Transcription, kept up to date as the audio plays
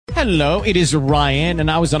Hello, it is Ryan,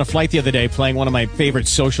 and I was on a flight the other day playing one of my favorite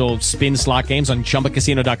social spin slot games on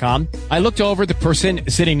ChumbaCasino.com. I looked over at the person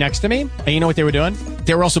sitting next to me, and you know what they were doing?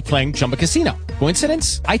 They were also playing Chumba Casino.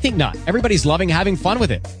 Coincidence? I think not. Everybody's loving having fun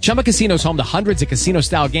with it. Chumba Casino is home to hundreds of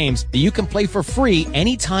casino-style games that you can play for free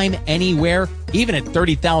anytime, anywhere, even at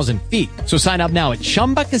 30,000 feet. So sign up now at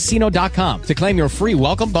ChumbaCasino.com to claim your free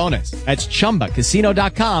welcome bonus. That's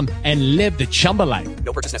ChumbaCasino.com and live the Chumba life.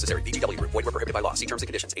 No purchase necessary. VGW. Void where prohibited by law. See terms and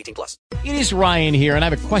conditions. 18+. It is Ryan here, and I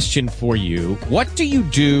have a question for you. What do you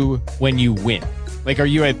do when you win? Like, are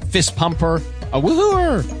you a fist pumper, a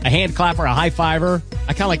woohooer, a hand clapper, a high fiver?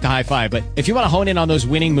 I kind of like the high five, but if you want to hone in on those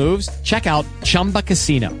winning moves, check out Chumba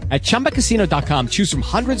Casino. At ChumbaCasino.com, choose from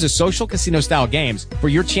hundreds of social casino-style games for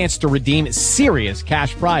your chance to redeem serious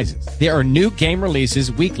cash prizes. There are new game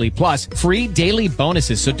releases weekly, plus free daily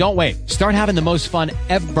bonuses, so don't wait. Start having the most fun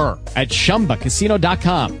ever at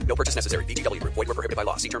ChumbaCasino.com. No purchase necessary. VGW. Void where prohibited by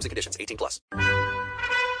law. See terms and conditions. 18+.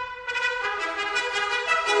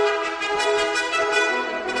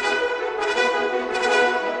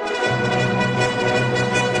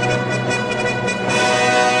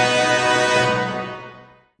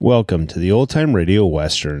 Welcome to the Old Time Radio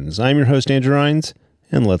Westerns. I'm your host, Andrew Rines,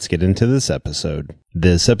 and let's get into this episode.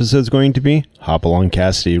 This episode is going to be Hopalong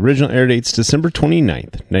Cassidy. Original air dates December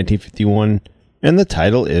 29th, 1951, and the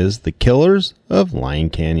title is The Killers of Lion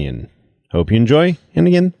Canyon. Hope you enjoy, and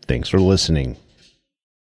again, thanks for listening.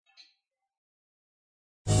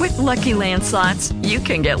 With Lucky Land Slots, you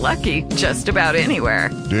can get lucky just about anywhere.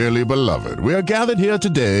 Dearly beloved, we are gathered here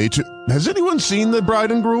today to... Has anyone seen the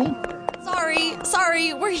bride and groom?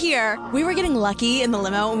 Sorry, we're here. We were getting lucky in the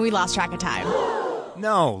limo and we lost track of time.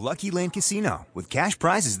 No, Lucky Land Casino, with cash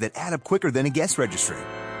prizes that add up quicker than a guest registry.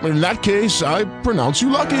 In that case, I pronounce you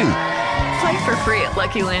lucky. Play for free at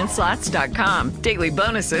LuckyLandSlots.com. Daily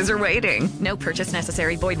bonuses are waiting. No purchase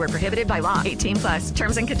necessary. Void where prohibited by law. 18+.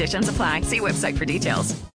 Terms and conditions apply. See website for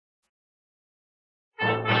details.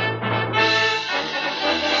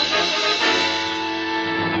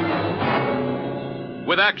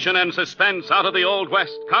 With action and suspense out of the Old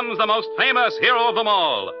West comes the most famous hero of them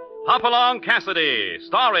all, Hopalong Cassidy,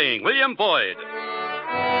 starring William Boyd.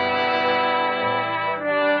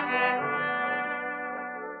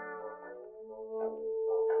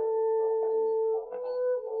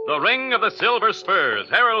 The ring of the silver spurs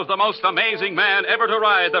heralds the most amazing man ever to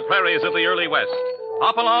ride the prairies of the early West,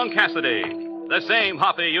 Hopalong Cassidy, the same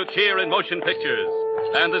Hoppy you cheer in motion pictures,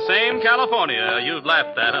 and the same California you've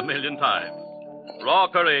laughed at a million times. Raw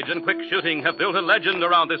courage and quick shooting have built a legend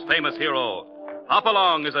around this famous hero.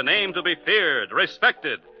 Hopalong is a name to be feared,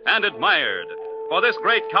 respected, and admired, for this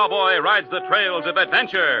great cowboy rides the trails of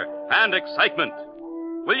adventure and excitement.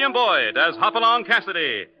 William Boyd as Hopalong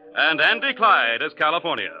Cassidy, and Andy Clyde as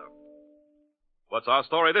California. What's our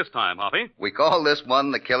story this time, Hoppy? We call this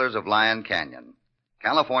one The Killers of Lion Canyon.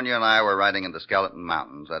 California and I were riding in the Skeleton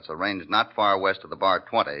Mountains. That's a range not far west of the Bar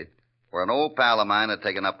 20, where an old pal of mine had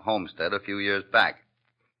taken up homestead a few years back.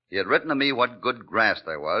 He had written to me what good grass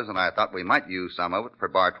there was, and I thought we might use some of it for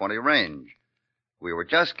Bar 20 range. We were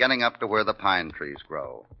just getting up to where the pine trees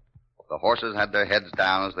grow. The horses had their heads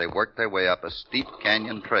down as they worked their way up a steep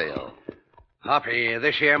canyon trail. Hoppy,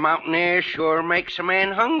 this here mountain air sure makes a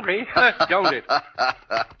man hungry, don't it?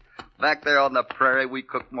 Back there on the prairie, we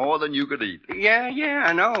cook more than you could eat. Yeah,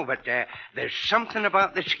 I know, but there's something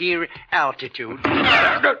about this here altitude.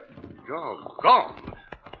 Doggone.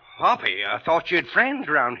 Hoppy, I thought you had friends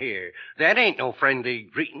around here. That ain't no friendly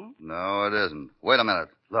greeting. No, it isn't. Wait a minute.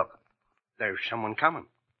 Look. There's someone coming.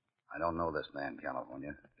 I don't know this man,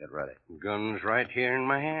 California. Get ready. Gun's right here in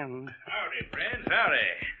my hand. Howdy, friends, howdy.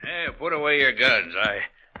 Hey, put away your guns.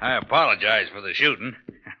 I apologize for the shooting.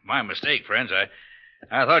 My mistake, friends.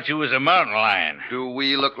 I thought you was a mountain lion. Do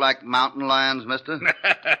we look like mountain lions, mister?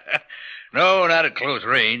 No, not at close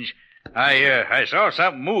range. I saw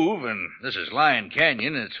something move, and this is Lion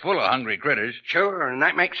Canyon, and it's full of hungry critters. Sure, and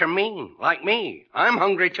that makes her mean, like me. I'm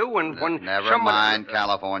hungry, too, and when Never mind,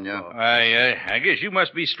 California. I guess you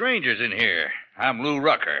must be strangers in here. I'm Lou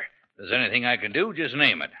Rucker. If there's anything I can do, just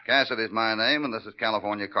name it. Cassidy's my name, and this is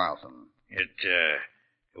California Carlson. It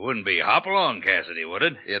wouldn't be Hopalong Cassidy, would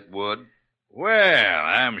it? It would. Well,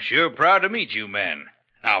 I'm sure proud to meet you men.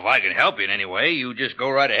 Now, if I can help you in any way, you just go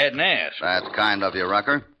right ahead and ask. That's kind of you,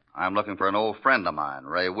 Rucker. I'm looking for an old friend of mine,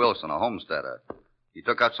 Ray Wilson, a homesteader. He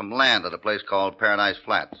took up some land at a place called Paradise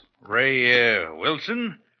Flats. Ray,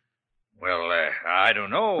 Wilson? Well, I don't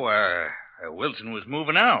know. Wilson was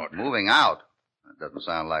moving out. Moving out? That doesn't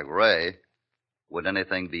sound like Ray. Would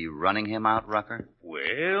anything be running him out, Rucker?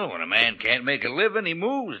 Well, when a man can't make a living, he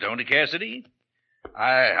moves, don't he, Cassidy?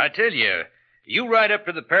 I tell you, you ride up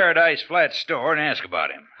to the Paradise Flats store and ask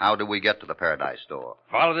about him. How do we get to the Paradise store?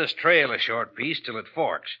 Follow this trail a short piece till it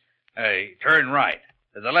forks. Turn right.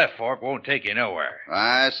 The left fork won't take you nowhere.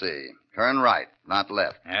 I see. Turn right, not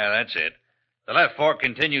left. Yeah, that's it. The left fork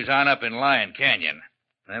continues on up in Lion Canyon.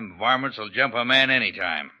 Them varmints will jump a man any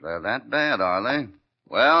time. They're that bad, are they?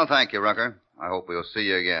 Well, thank you, Rucker. I hope we'll see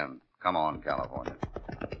you again. Come on, California.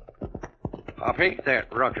 Hoppy,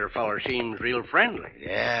 that Rucker feller seems real friendly.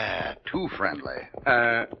 Yeah, too friendly.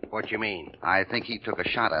 What you mean? I think he took a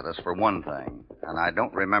shot at us for one thing. And I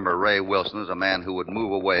don't remember Ray Wilson as a man who would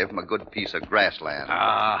move away from a good piece of grassland.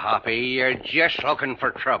 Ah, Hoppy, you're just looking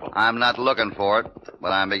for trouble. I'm not looking for it,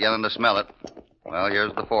 but I'm beginning to smell it. Well,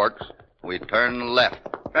 here's the forks. We turn left.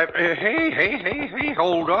 Hey,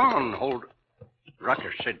 hold on.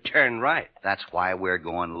 Rucker said turn right. That's why we're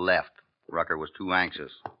going left. Rucker was too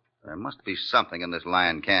anxious. There must be something in this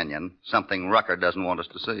Lion Canyon, something Rucker doesn't want us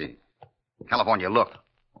to see. California, look.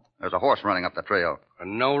 There's a horse running up the trail.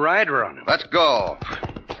 And no rider on him. Let's go.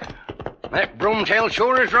 That broomtail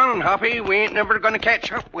sure is running, Hoppy. We ain't never going to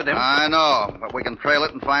catch up with him. I know, but we can trail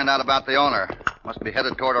it and find out about the owner. Must be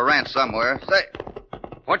headed toward a ranch somewhere. Say,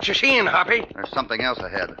 what you seeing, Hoppy? there's something else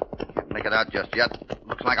ahead. Can't make it out just yet.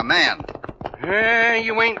 Looks like a man.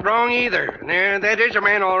 You ain't wrong either. There, that is a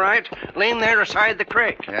man, all right. Laying there aside the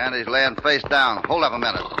creek. Yeah, and he's laying face down. Hold up a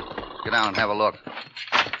minute. Let's get down and have a look.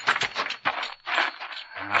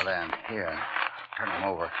 Now then, here. Turn him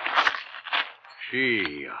over.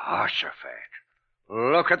 Gee, Hoshaphat.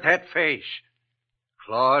 Look at that face.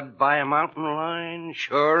 Clawed by a mountain lion,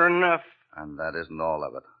 sure enough. And that isn't all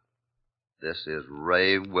of it. This is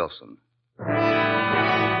Ray Wilson.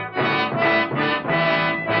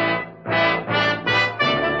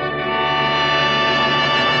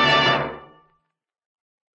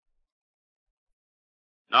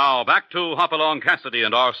 Now, back to Hopalong Cassidy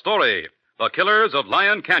and our story, The Killers of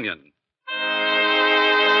Lion Canyon.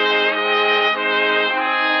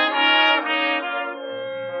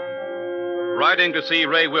 Riding to see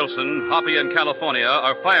Ray Wilson, Hoppy and California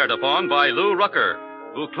are fired upon by Lou Rucker,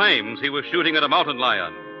 who claims he was shooting at a mountain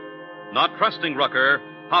lion. Not trusting Rucker,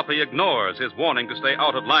 Hoppy ignores his warning to stay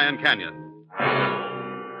out of Lion Canyon.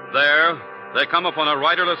 There, they come upon a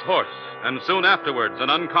riderless horse, and soon afterwards, an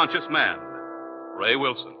unconscious man. Ray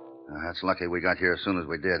Wilson. That's lucky we got here as soon as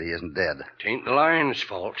we did. He isn't dead. Tain't the lion's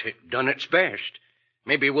fault. It done its best.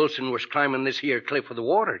 Maybe Wilson was climbing this here cliff where the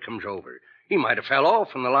water comes over. He might have fell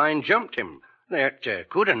off and the lion jumped him. That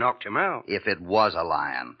could have knocked him out. If it was a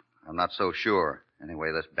lion. I'm not so sure.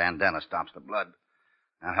 Anyway, this bandana stops the blood.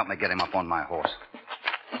 Now help me get him up on my horse.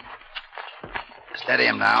 Steady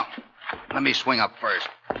him now. Let me swing up first.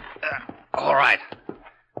 All right.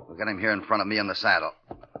 We'll get him here in front of me in the saddle.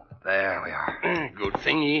 There we are. Good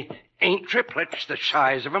thing he ain't triplets the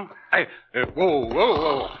size of him.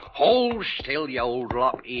 Whoa. Hold still, you old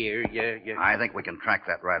lop ear. Yeah. I think we can track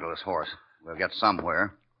that riderless horse. We'll get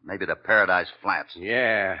somewhere. Maybe to Paradise Flats.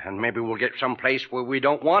 Yeah, and maybe we'll get someplace where we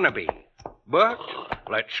don't want to be. But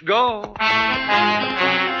let's go.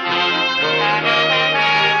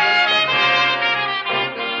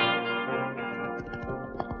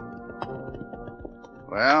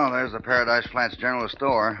 Well, there's the Paradise Flats General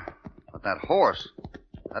Store. But that horse,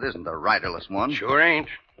 that isn't the riderless one. Sure ain't.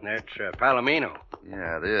 That's Palomino.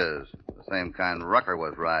 Yeah, it is. The same kind Rucker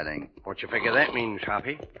was riding. What you figure that means,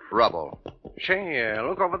 Hoppy? Trouble. Say,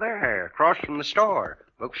 look over there, across from the store.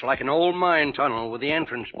 Looks like an old mine tunnel with the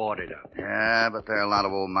entrance boarded up. Yeah, but there are a lot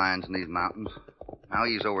of old mines in these mountains. Now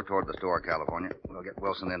ease over toward the store, California. We'll get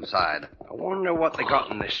Wilson inside. I wonder what they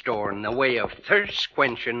got in this store in the way of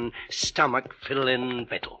thirst-quenching, stomach-filling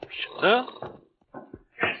victuals. Huh?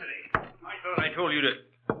 Cassidy, I thought I told you to...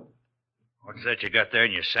 What's that you got there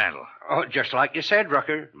in your saddle? Oh, just like you said,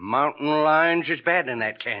 Rucker. Mountain lions is bad in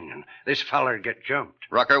that canyon. This feller get jumped.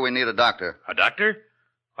 Rucker, we need a doctor. A doctor?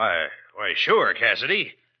 Why, sure,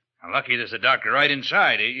 Cassidy. I'm lucky there's a doctor right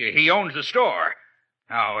inside. He owns the store.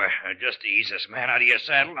 Now, just ease this man out of your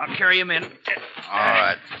saddle. I'll carry him in. All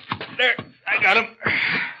right. There, I got him.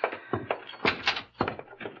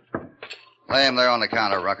 Lay him there on the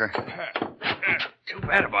counter, Rucker. Too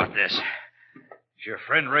bad about this. It's your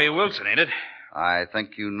friend Ray Wilson, ain't it? I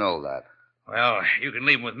think you know that. Well, you can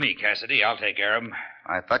leave him with me, Cassidy. I'll take care of him.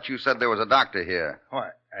 I thought you said there was a doctor here.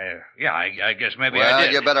 What? Yeah, I guess maybe well, I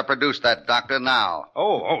did. You better produce that doctor now.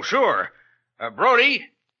 Oh, sure. Brody.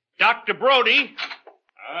 Dr. Brody.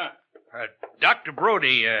 Dr.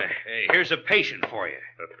 Brody, here's a patient for you.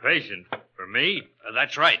 A patient? For me?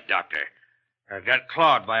 That's right, Doctor. Got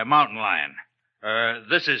clawed by a mountain lion.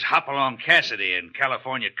 This is Hopalong Cassidy and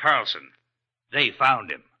California Carlson. They found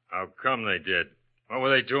him. How come they did? What were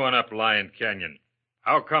they doing up Lion Canyon?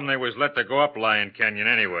 How come they was let to go up Lion Canyon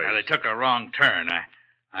anyway? They took a wrong turn.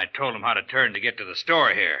 I told them how to turn to get to the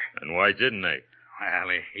store here. And why didn't they?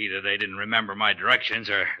 Well, either they didn't remember my directions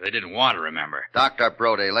or they didn't want to remember. Dr.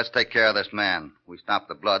 Brody, let's take care of this man. We stopped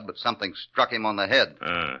the blood, but something struck him on the head.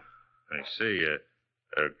 I see.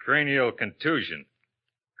 A cranial contusion.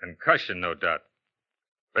 Concussion, no doubt.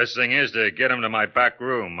 Best thing is to get him to my back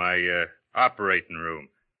room, my operating room.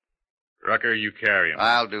 Rucker, you carry him.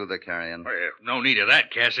 I'll do the carrying. No need of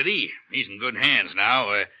that, Cassidy. He's in good hands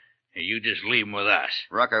now. You just leave him with us.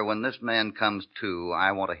 Rucker, when this man comes to,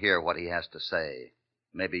 I want to hear what he has to say.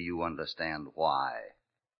 Maybe you understand why.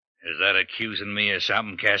 Is that accusing me of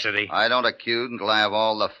something, Cassidy? I don't accuse until I have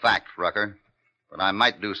all the facts, Rucker. But I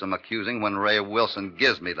might do some accusing when Ray Wilson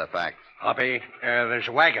gives me the facts. Hoppy, there's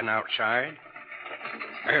a wagon outside.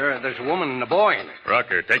 There's a woman and a boy in it.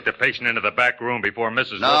 Rucker, take the patient into the back room before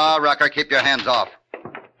Mrs. No, Wilson... Rucker, keep your hands off. Oh,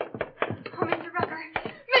 Mr. Rucker.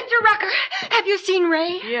 Mr. Rucker, have you seen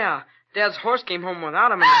Ray? Yeah. Dad's horse came home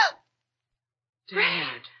without him and...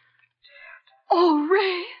 Dad. Oh,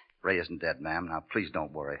 Ray. Ray isn't dead, ma'am. Now, please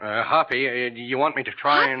don't worry. Hoppy, you want me to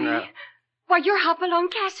try Hoppy? Why, you're Hopalong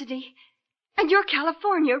Cassidy. And you're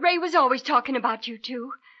California. Ray was always talking about you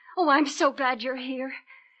two. Oh, I'm so glad you're here.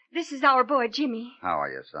 This is our boy, Jimmy. How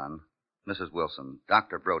are you, son? Mrs. Wilson,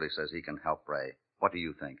 Dr. Brody says he can help Ray. What do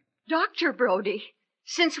you think? Dr. Brody?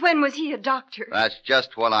 Since when was he a doctor? That's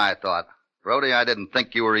just what I thought. Brody, I didn't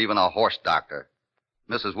think you were even a horse doctor.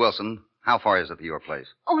 Mrs. Wilson, how far is it to your place?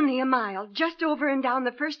 Only a mile, just over and down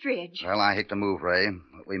the first ridge. Well, I hate to move Ray,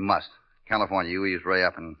 but we must. California, you ease Ray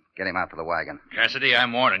up and get him out to the wagon. Cassidy,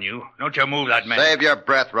 I'm warning you. Don't you move that man. Save your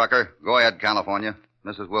breath, Rucker. Go ahead, California.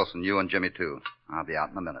 Mrs. Wilson, you and Jimmy, too. I'll be out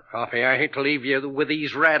in a minute. Hoppy, I hate to leave you with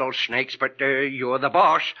these rattlesnakes, but you're the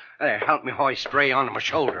boss. Help me hoist Ray onto my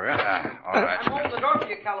shoulder. All right. I'm holding the door for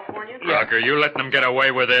you, California. Rucker, you letting them get away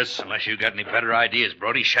with this? Unless you got any better ideas,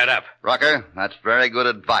 Brody, shut up. Rucker, that's very good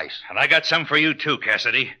advice. And I got some for you, too,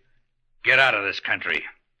 Cassidy. Get out of this country.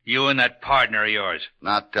 You and that partner of yours.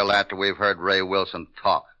 Not till after we've heard Ray Wilson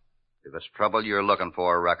talk. If it's trouble you're looking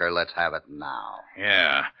for, Rucker, let's have it now.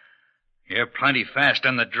 Yeah. You're plenty fast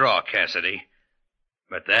on the draw, Cassidy.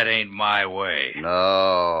 But that ain't my way.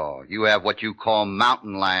 No. You have what you call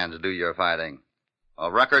mountain lions do your fighting.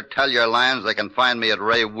 Well, Rucker, tell your lions they can find me at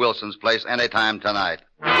Ray Wilson's place anytime tonight.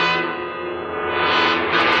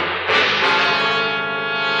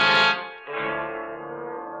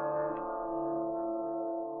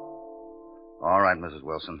 All right, Mrs.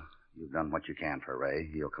 Wilson. You've done what you can for Ray.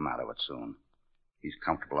 He'll come out of it soon. He's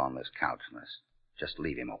comfortable on this couch, miss. Just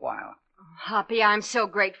leave him a while. Oh, Hoppy, I'm so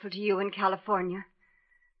grateful to you in California.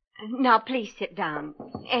 Now, please sit down.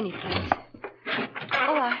 Any place.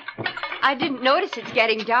 Oh, I didn't notice it's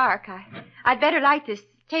getting dark. I'd better light this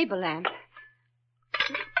table lamp.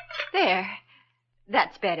 There.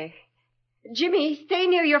 That's better. Jimmy, stay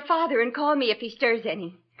near your father and call me if he stirs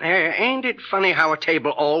any. Ain't it funny how a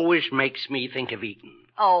table always makes me think of eating?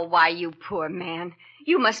 Oh, why, you poor man.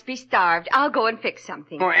 You must be starved. I'll go and fix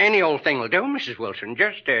something. Well, any old thing will do, Mrs. Wilson.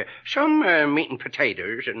 Just some meat and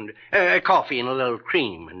potatoes and coffee and a little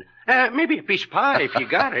cream and maybe a piece of pie if you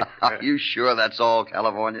got it. Are you sure that's all,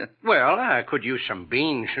 California? Well, I could use some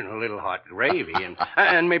beans and a little hot gravy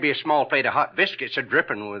and maybe a small plate of hot biscuits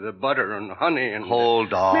dripping with the butter and honey and...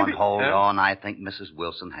 Hold on. I think Mrs.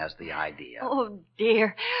 Wilson has the idea. Oh,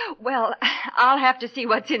 dear. Well, I'll have to see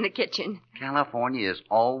what's in the kitchen. California is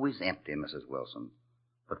always empty, Mrs. Wilson.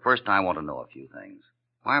 But first I want to know a few things.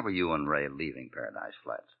 Why were you and Ray leaving Paradise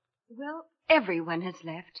Flats? Well, everyone has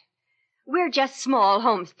left. We're just small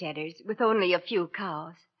homesteaders with only a few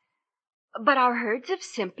cows. But our herds have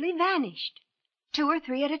simply vanished. 2 or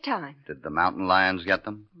 3 at a time. Did the mountain lions get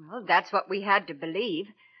them? Well, that's what we had to believe.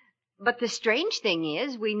 But the strange thing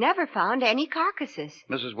is, we never found any carcasses.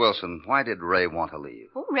 Mrs. Wilson, why did Ray want to leave?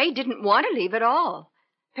 Oh, Ray didn't want to leave at all.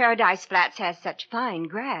 Paradise Flats has such fine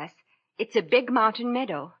grass. It's a big mountain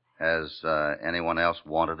meadow. Has anyone else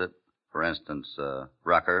wanted it? For instance,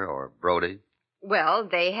 Rucker or Brody? Well,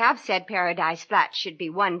 they have said Paradise Flats should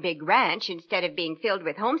be one big ranch instead of being filled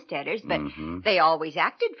with homesteaders, but they always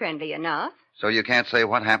acted friendly enough. So you can't say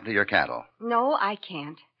what happened to your cattle? No, I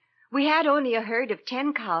can't. We had only a herd of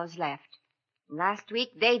 10 cows left. Last week,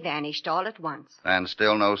 they vanished all at once. And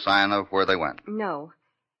still no sign of where they went? No.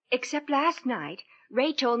 Except last night,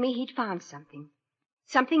 Ray told me he'd found something.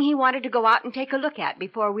 Something he wanted to go out and take a look at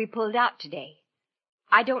before we pulled out today.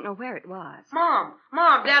 I don't know where it was. Mom,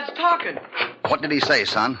 Dad's talking. What did he say,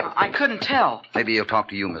 son? I couldn't tell. Maybe he'll talk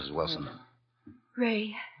to you, Mrs. Wilson.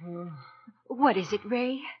 Ray. What is it,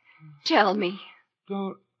 Ray? Tell me.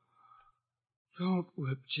 Don't Don't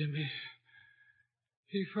whip Jimmy.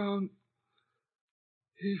 He found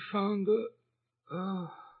the...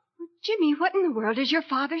 Jimmy, what in the world is your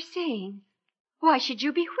father saying? Why should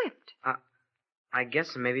you be whipped? I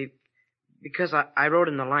guess maybe because I rode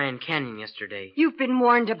in the Lion Canyon yesterday. You've been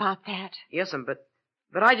warned about that. Yes,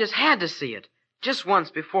 but I just had to see it. Just once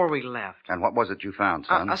before we left. And what was it you found,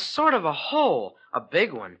 son? A sort of a hole. A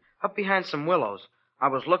big one. Up behind some willows. I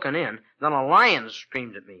was looking in. Then a lion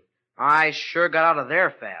screamed at me. I sure got out of there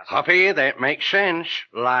fast. Hoppy, that makes sense.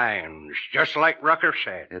 Lions. Just like Rucker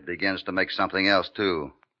said. It begins to make something else,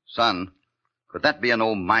 too. Son, could that be an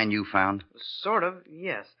old mine you found? Sort of,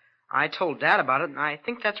 yes. I told Dad about it, and I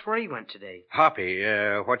think that's where he went today. Hoppy,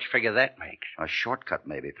 what you figure that makes? A shortcut,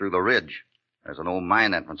 maybe, through the ridge. There's an old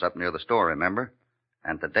mine entrance up near the store, remember?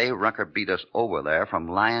 And today Rucker beat us over there from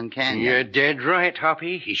Lion Canyon. You're dead right,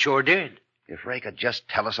 Hoppy. He sure did. If Ray could just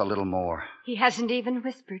tell us a little more. He hasn't even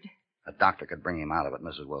whispered. A doctor could bring him out of it,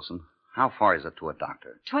 Mrs. Wilson. How far is it to a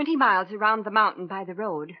doctor? 20 miles around the mountain by the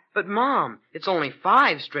road. But, Mom, it's only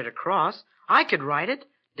 5 straight across. I could ride it.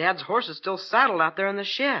 Dad's horse is still saddled out there in the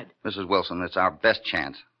shed. Mrs. Wilson, it's our best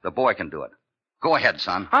chance. The boy can do it. Go ahead,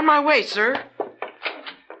 son. On my way, sir.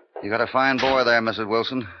 You got a fine boy there, Mrs.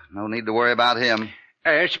 Wilson. No need to worry about him.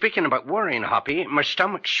 Speaking about worrying, Hoppy, my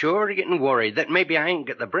stomach's sure getting worried that maybe I ain't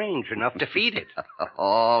got the brains enough to feed it.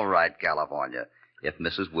 All right, California. If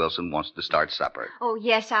Mrs. Wilson wants to start supper. Oh,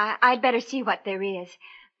 yes, I'd better see what there is.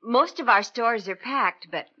 Most of our stores are packed,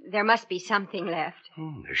 but there must be something left.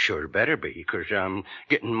 There sure better be, because I'm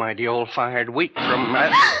getting mighty old-fired weak from...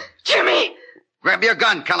 Jimmy! Grab your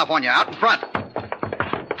gun, California, out in front.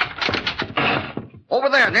 Over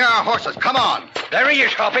there, near our horses. Come on. There he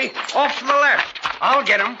is, Hoppy. Off to the left. I'll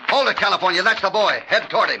get him. Hold it, California. That's the boy.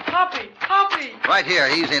 Head toward him. Hoppy! Right here.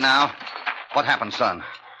 Easy now. What happened, son?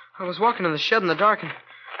 I was walking in the shed in the dark, and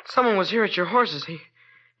someone was here at your horses.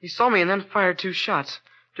 He saw me and then fired 2 shots.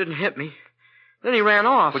 Didn't hit me. Then he ran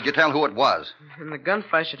off. Could you tell who it was? In the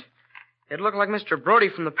gunflash, it looked like Mr. Brody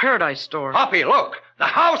from the Paradise Store. Hoppy, look. The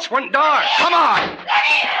house went dark. Come on.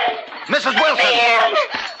 Mrs. Wilson.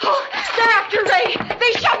 Oh, they're after Ray.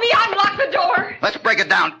 They shoved me out and locked the door. Let's break it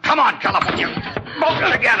down. Come on, California.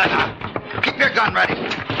 Both together now. Keep your gun ready.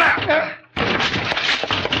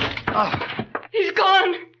 He's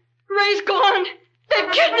gone. Ray's gone.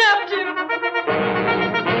 They've kidnapped him.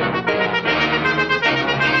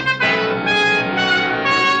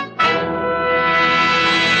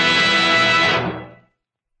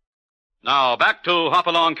 Now, back to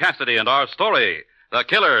Hopalong Cassidy and our story, The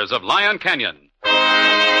Killers of Lion Canyon.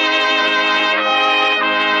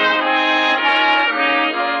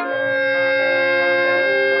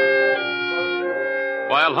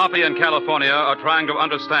 While Hoppy and California are trying to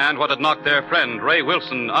understand what had knocked their friend Ray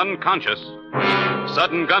Wilson unconscious,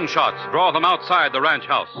 sudden gunshots draw them outside the ranch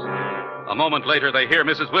house. A moment later, they hear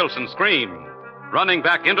Mrs. Wilson scream. Running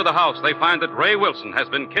back into the house, they find that Ray Wilson has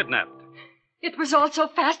been kidnapped. It was all so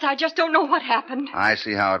fast, I just don't know what happened. I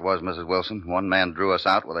see how it was, Mrs. Wilson. One man drew us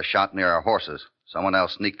out with a shot near our horses. Someone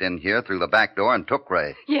else sneaked in here through the back door and took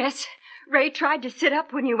Ray. Yes. Ray tried to sit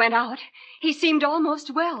up when you went out. He seemed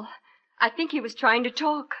almost well. I think he was trying to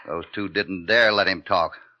talk. Those 2 didn't dare let him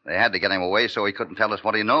talk. They had to get him away so he couldn't tell us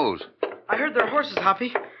what he knows. I heard their horses,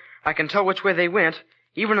 Hoppy. I can tell which way they went,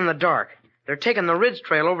 even in the dark. They're taking the ridge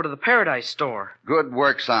trail over to the Paradise Store. Good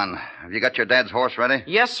work, son. Have you got your dad's horse ready?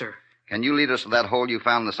 Yes, sir. Can you lead us to that hole you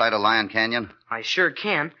found in the side of Lion Canyon? I sure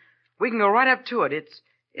can. We can go right up to it.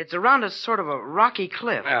 It's around a sort of a rocky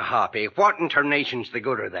cliff. Hoppy, what in tarnation's the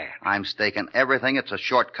good of that? I'm staking everything. It's a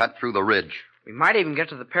shortcut through the ridge. We might even get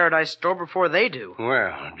to the Paradise Store before they do.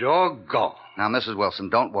 Well, doggone. Now, Mrs. Wilson,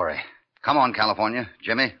 don't worry. Come on, California.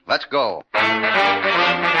 Jimmy, let's go.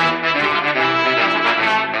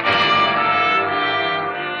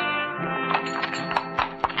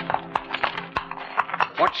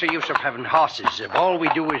 What's the use of having horses if all we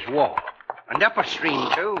do is walk? And up a stream,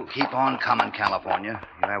 too. Keep on coming, California.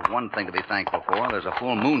 You have one thing to be thankful for. There's a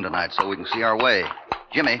full moon tonight so we can see our way.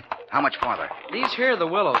 Jimmy, how much farther? These here are the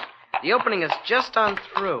willows. The opening is just on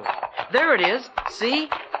through. There it is. See?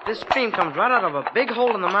 This stream comes right out of a big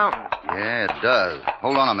hole in the mountain. Yeah, it does.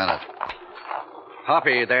 Hold on a minute.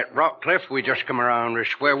 Hoppy, that rock cliff we just come around is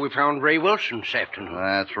where we found Ray Wilson this afternoon.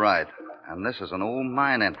 That's right. And this is an old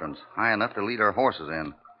mine entrance, high enough to lead our horses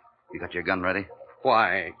in. You got your gun ready?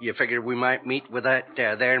 Why, you figured we might meet with that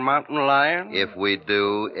there mountain lion? If we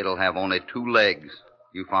do, it'll have only 2 legs.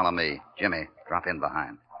 You follow me. Jimmy, drop in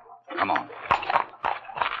behind. Come on.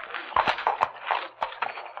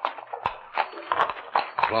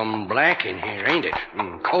 Plumb black in here, ain't it?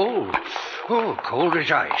 Cold. Oh, cold as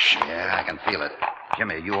ice. Yeah, I can feel it.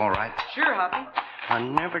 Jimmy, are you all right? Sure, Hoppy. I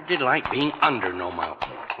never did like being under no mountain.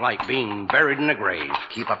 Like being buried in a grave.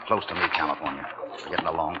 Keep up close to me, California. We're getting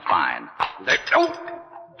along fine. Oh!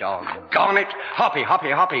 Doggone it. Hoppy.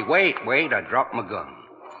 Wait. I dropped my gun.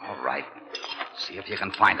 All right. See if you can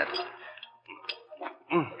find it.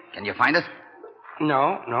 Can you find it?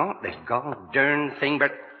 No, the gol darn thing,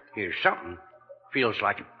 but here's something. Feels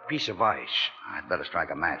like a piece of ice. I'd better strike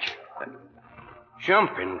a match.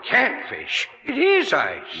 Jumping catfish. It is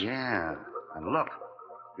ice. Yeah. And look,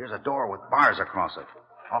 here's a door with bars across it.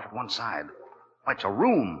 Off at one side. Why, it's a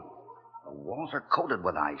room. The walls are coated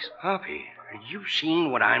with ice. Hoppy, are you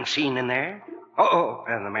seeing what I'm seeing in there? Oh,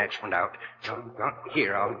 and the match went out.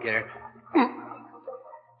 Here, I'll get her.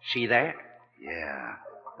 See that? Yeah,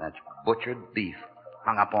 that's butchered beef,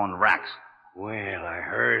 hung up on racks. Well, I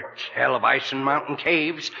heard tell of ice in mountain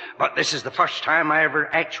caves, but this is the first time I ever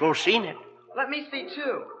actually seen it. Let me see,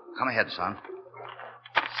 too. Come ahead, son.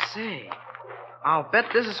 Say, I'll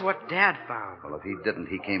bet this is what Dad found. Well, if he didn't,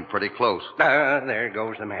 he came pretty close. There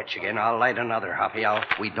goes the match again. I'll light another, Hoppy.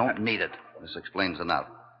 We don't need it. This explains enough.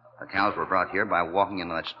 The cows were brought here by walking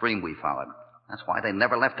into that stream we followed. That's why they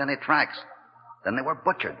never left any tracks. Then they were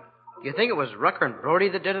butchered. You think it was Rucker and Brody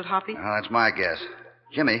that did it, Hoppy? Well, that's my guess.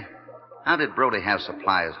 Jimmy, how did Brody have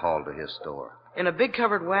supplies hauled to his store? In a big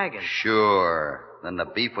covered wagon. Sure. Then the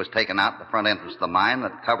beef was taken out the front entrance of the mine.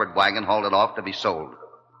 That covered wagon hauled it off to be sold.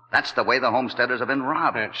 That's the way the homesteaders have been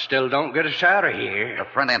robbed. That still don't get us out of here. The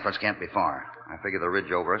front entrance can't be far. I figure the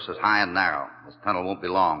ridge over us is high and narrow. This tunnel won't be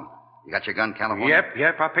long. You got your gun, California?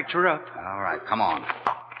 Yep, I picked her up. All right, come on.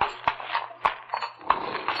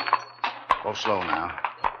 Go slow now.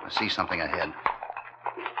 I see something ahead.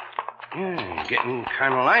 Getting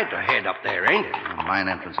kind of light ahead up there, ain't it? The mine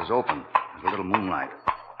entrance is open. There's a little moonlight.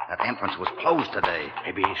 That entrance was closed today.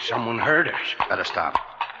 Maybe someone heard us. Better stop.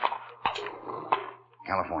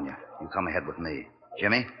 California, you come ahead with me.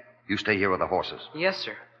 Jimmy, you stay here with the horses. Yes,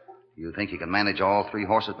 sir. You think you can manage all 3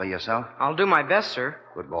 horses by yourself? I'll do my best, sir.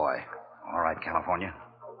 Good boy. All right, California.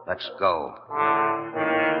 Let's go.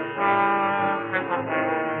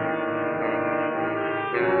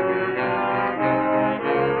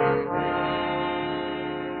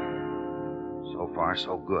 So far,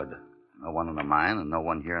 so good. No one in the mine and no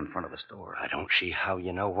one here in front of the store. I don't see how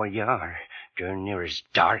you know where you are. Darn near as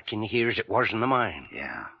dark in here as it was in the mine.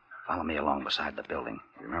 Yeah. Follow me along beside the building.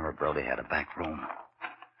 You remember Brody had a back room.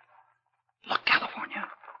 Look, California.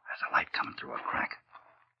 There's a light coming through a crack.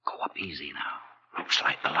 Go up easy now. Looks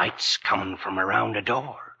like the light's coming from around a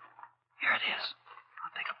door. Here it is.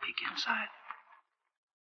 I'll take a peek inside.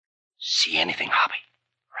 See anything, Hoppy?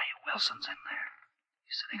 Ray Wilson's in there.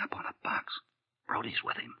 He's sitting up on a box. Brody's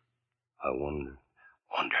with him. I wonder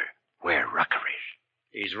where Rucker is.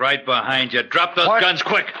 He's right behind you. Drop those guns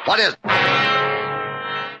quick. What is...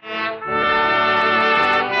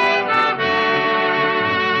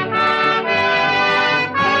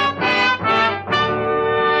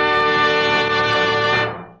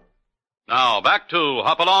 Now, back to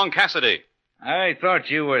Hopalong Cassidy. I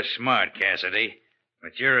thought you were smart, Cassidy,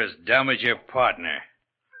 but you're as dumb as your partner.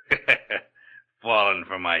 Falling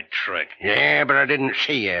for my trick. Yeah, but I didn't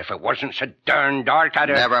see you. If it wasn't so darn dark, I'd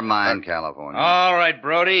have... Never mind, California. All right,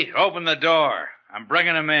 Brody, open the door. I'm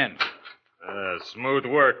bringing him in. Smooth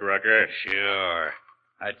work, Rucker. Sure.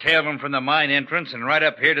 I tailed him from the mine entrance and right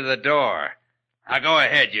up here to the door. Now go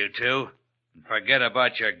ahead, you two. And forget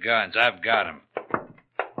about your guns. I've got 'em.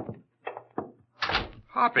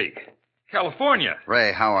 Hoppy. California.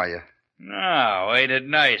 Ray, how are you? Now, ain't it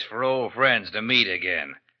nice for old friends to meet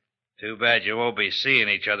again? Too bad you won't be seeing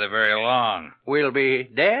each other very long. We'll be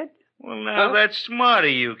dead? Well, now, that's smart of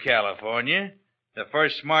you, California. The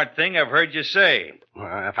first smart thing I've heard you say.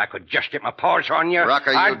 Well, if I could just get my paws on you...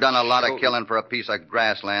 Rucker, you've done a lot of killing for a piece of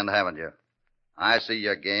grassland, haven't you? I see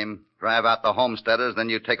your game. Drive out the homesteaders, then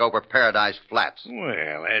you take over Paradise Flats.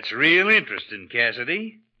 Well, that's real interesting,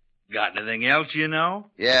 Cassidy. Got anything else you know?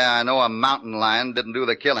 Yeah, I know a mountain lion didn't do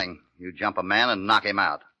the killing. You jump a man and knock him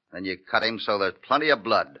out. Then you cut him so there's plenty of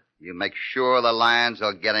blood. You make sure the lions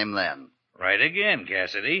will get him then. Right again,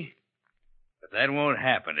 Cassidy. But that won't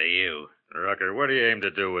happen to you. Rucker, what do you aim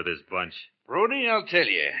to do with this bunch? Brody, I'll tell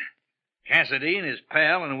you. Cassidy and his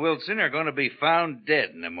pal and Wilson are going to be found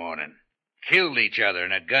dead in the morning. Killed each other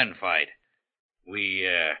in a gunfight.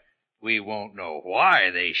 We won't know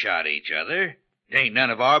why they shot each other. It ain't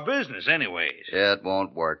none of our business anyways. It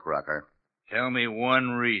won't work, Rucker. Tell me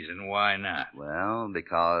one reason why not. Well,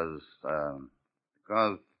 because,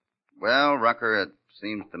 well, Rucker, it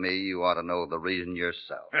seems to me you ought to know the reason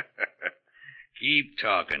yourself. Keep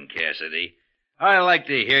talking, Cassidy. I like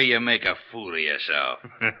to hear you make a fool of yourself.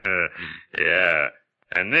 Yeah.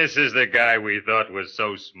 And this is the guy we thought was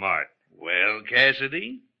so smart. Well,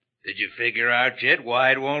 Cassidy, did you figure out yet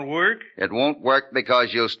why it won't work? It won't work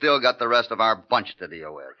because you still got the rest of our bunch to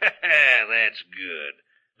deal with. That's good.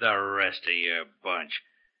 The rest of your bunch.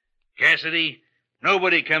 Cassidy,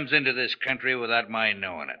 nobody comes into this country without my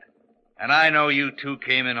knowing it. And I know you two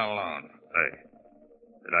came in alone. Hey,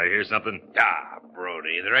 did I hear something? Ah,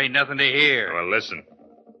 Brody, there ain't nothing to hear. Well, listen.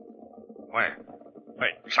 Wait,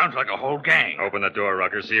 sounds like a whole gang. Open the door,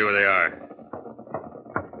 Rucker. See who they are.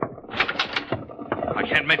 I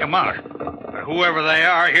can't make them out. But whoever they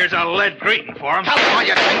are, here's a lead greeting for them.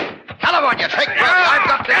 California, take Brody. I've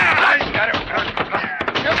got this. I got him.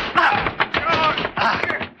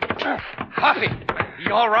 Hoppy,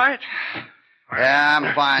 you all right? Yeah,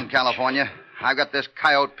 I'm fine, California. I've got this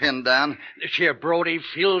coyote pinned down. This here Brody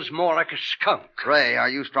feels more like a skunk. Ray, are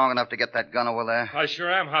you strong enough to get that gun over there? I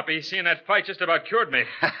sure am, Hoppy. Seeing that fight just about cured me.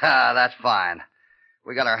 That's fine.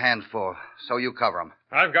 We got our hands full, so you cover them.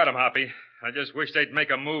 I've got him, Hoppy. I just wish they'd make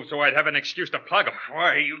a move so I'd have an excuse to plug him.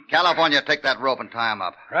 Why, you... California, take that rope and tie him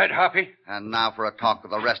up. Right, Hoppy? And now for a talk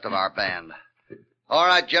with the rest of our band. All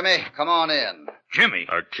right, Jimmy, come on in. Jimmy?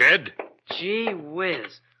 A kid? Gee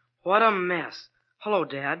whiz. What a mess. Hello,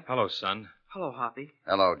 Dad. Hello, son. Hello, Hoppy.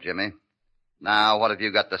 Hello, Jimmy. Now, what have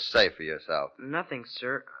you got to say for yourself? Nothing,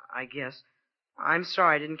 sir, I guess. I'm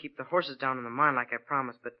sorry I didn't keep the horses down in the mine like I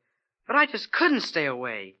promised, but I just couldn't stay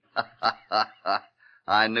away.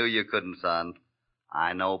 I knew you couldn't, son.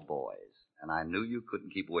 I know boys, and I knew you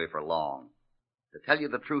couldn't keep away for long. To tell you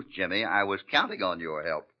the truth, Jimmy, I was counting on your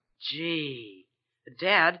help. Gee.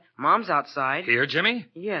 Dad, Mom's outside. Here, Jimmy?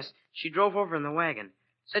 Yes, she drove over in the wagon.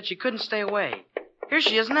 Said she couldn't stay away. Here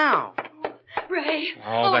she is now. Ray.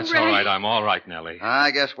 Oh, that's Ray. all right. I'm all right, Nellie.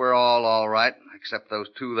 I guess we're all right, except those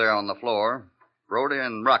two there on the floor. Brody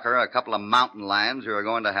and Rucker, a couple of mountain lions who are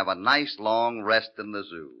going to have a nice long rest in the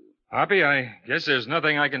zoo. Hoppy, I guess there's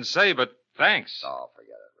nothing I can say but thanks. Oh,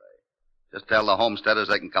 forget it, Ray. Just tell the homesteaders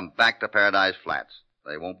they can come back to Paradise Flats.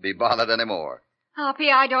 They won't be bothered anymore.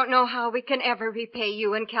 Hoppy, I don't know how we can ever repay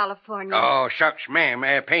you in California. Oh, shucks, ma'am.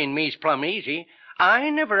 Paying me's plumb easy. I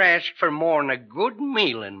never asked for more'n a good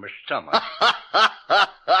meal in my stomach.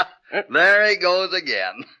 There he goes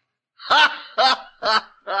again.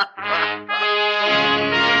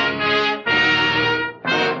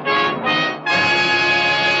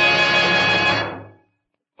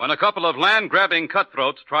 When a couple of land-grabbing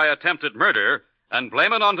cutthroats try attempted murder and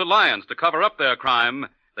blame it onto lions to cover up their crime,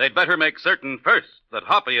 they'd better make certain first that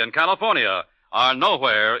Hoppy and California are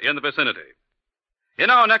nowhere in the vicinity. In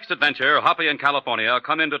our next adventure, Hoppy and California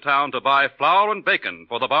come into town to buy flour and bacon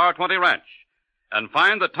for the Bar 20 ranch and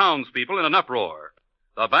find the townspeople in an uproar.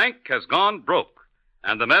 The bank has gone broke,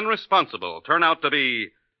 and the men responsible turn out to be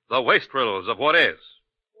the wastrels of what is.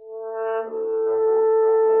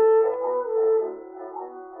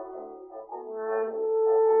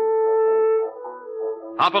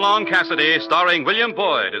 Hopalong, Cassidy, starring William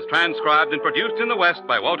Boyd, is transcribed and produced in the West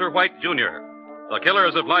by Walter White, Jr. The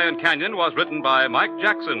Killers of Lion Canyon was written by Mike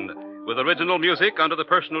Jackson, with original music under the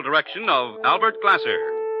personal direction of Albert Glasser.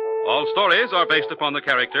 All stories are based upon the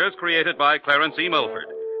characters created by Clarence E. Mulford.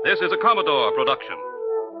 This is a Commodore production.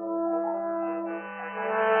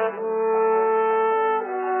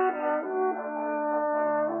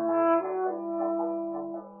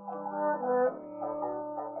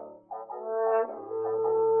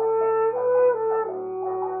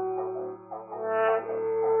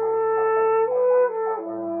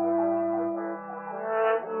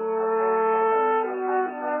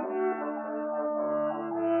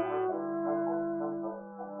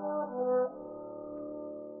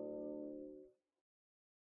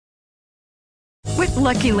 With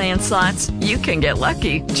Lucky Land Slots, you can get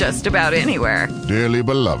lucky just about anywhere. Dearly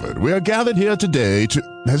beloved, we are gathered here today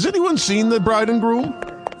to... Has anyone seen the bride and groom?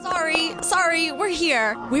 Sorry, we're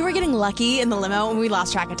here. We were getting lucky in the limo and we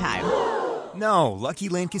lost track of time. No, Lucky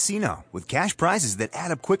Land Casino, with cash prizes that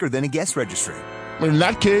add up quicker than a guest registry. In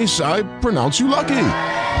that case, I pronounce you lucky.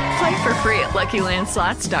 Play for free at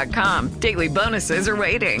LuckyLandSlots.com. Daily bonuses are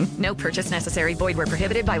waiting. No purchase necessary. Void where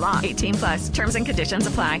prohibited by law. 18+. Terms and conditions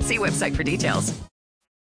apply. See website for details.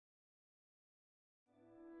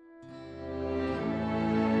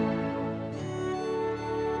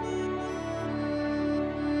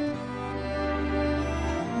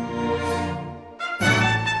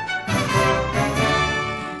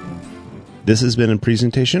 This has been a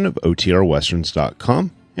presentation of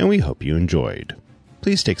OTRWesterns.com, and we hope you enjoyed.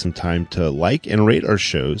 Please take some time to like and rate our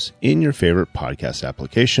shows in your favorite podcast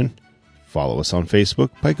application. Follow us on Facebook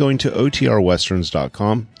by going to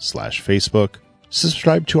OTRWesterns.com/Facebook.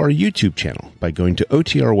 Subscribe to our YouTube channel by going to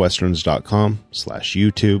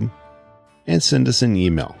otrwesterns.com/YouTube and send us an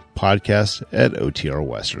email,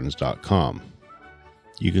 podcast@otrwesterns.com.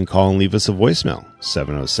 You can call and leave us a voicemail,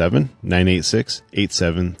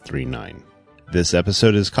 707-986-8739. This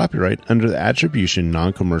episode is copyright under the Attribution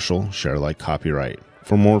Non-Commercial Share Alike Copyright.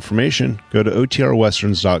 For more information, go to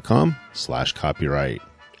otrwesterns.com/copyright.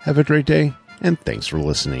 Have a great day, and thanks for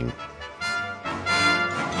listening.